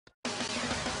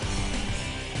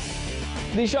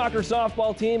The Shocker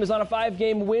softball team is on a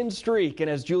 5-game win streak, and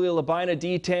as Julia Labina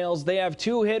details, they have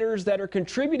 2 hitters that are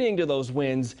contributing to those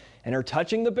wins and are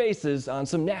touching the bases on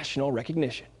some national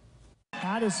recognition.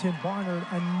 Addison Barnard,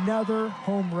 another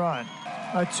home run.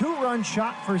 A 2-run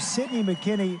shot for Sydney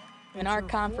McKinney. In our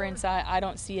conference, I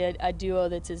don't see a duo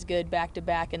that's as good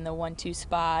back-to-back in the 1-2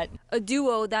 spot. A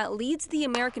duo that leads the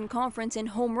American Conference in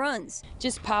home runs.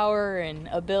 Just power and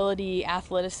ability,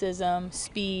 athleticism,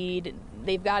 speed,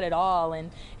 they've got it all,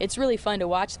 and it's really fun to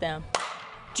watch them.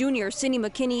 Junior Sydney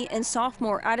McKinney and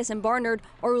sophomore Addison Barnard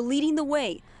are leading the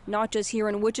way, not just here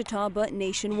in Wichita, but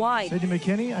nationwide. Sydney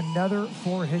McKinney, another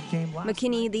 4-hit game last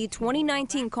McKinney, night. the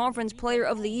 2019 Conference Player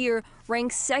of the Year,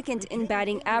 ranks 2nd in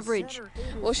batting average.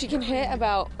 Well, she can hit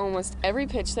about almost every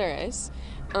pitch there is.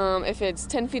 If it's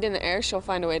 10 feet in the air, she'll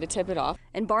find a way to tip it off.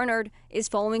 And Barnard is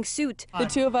following suit. The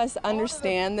two of us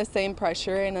understand the same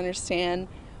pressure and understand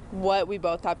what we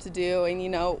both have to do, and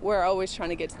we're always trying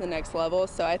to get to the next level.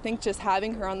 So I think just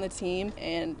having her on the team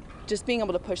and just being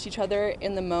able to push each other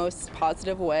in the most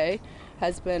positive way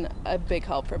has been a big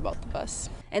help for both of us.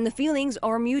 And the feelings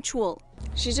are mutual.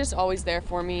 She's just always there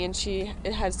for me, and she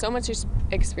has so much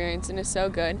experience and is so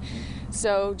good.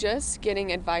 So just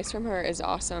getting advice from her is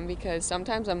awesome, because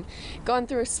sometimes I'm going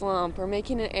through a slump or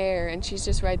making an error, and she's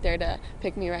just right there to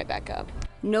pick me right back up.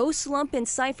 No slump in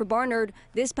sight for Barnard.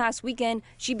 This past weekend,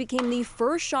 she became the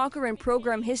first Shocker in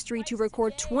program history to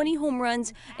record 20 home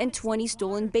runs and 20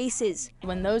 stolen bases.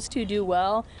 When those two do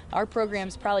well, our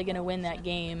program's probably going to win that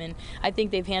game, and I think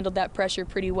they've handled that pressure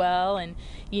pretty well, and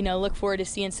look forward to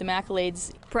seeing some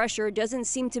accolades. Pressure doesn't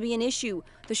seem to be an issue.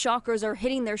 The Shockers are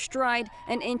hitting their stride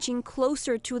and inching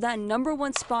closer to that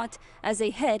 #1 spot as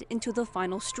they head into the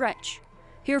final stretch.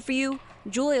 Here for you,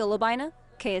 Julia Labina,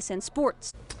 KSN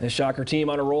Sports. The Shocker team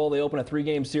on a roll. They open a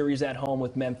 3-game series at home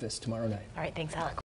with Memphis tomorrow night. All right, thanks, Alex.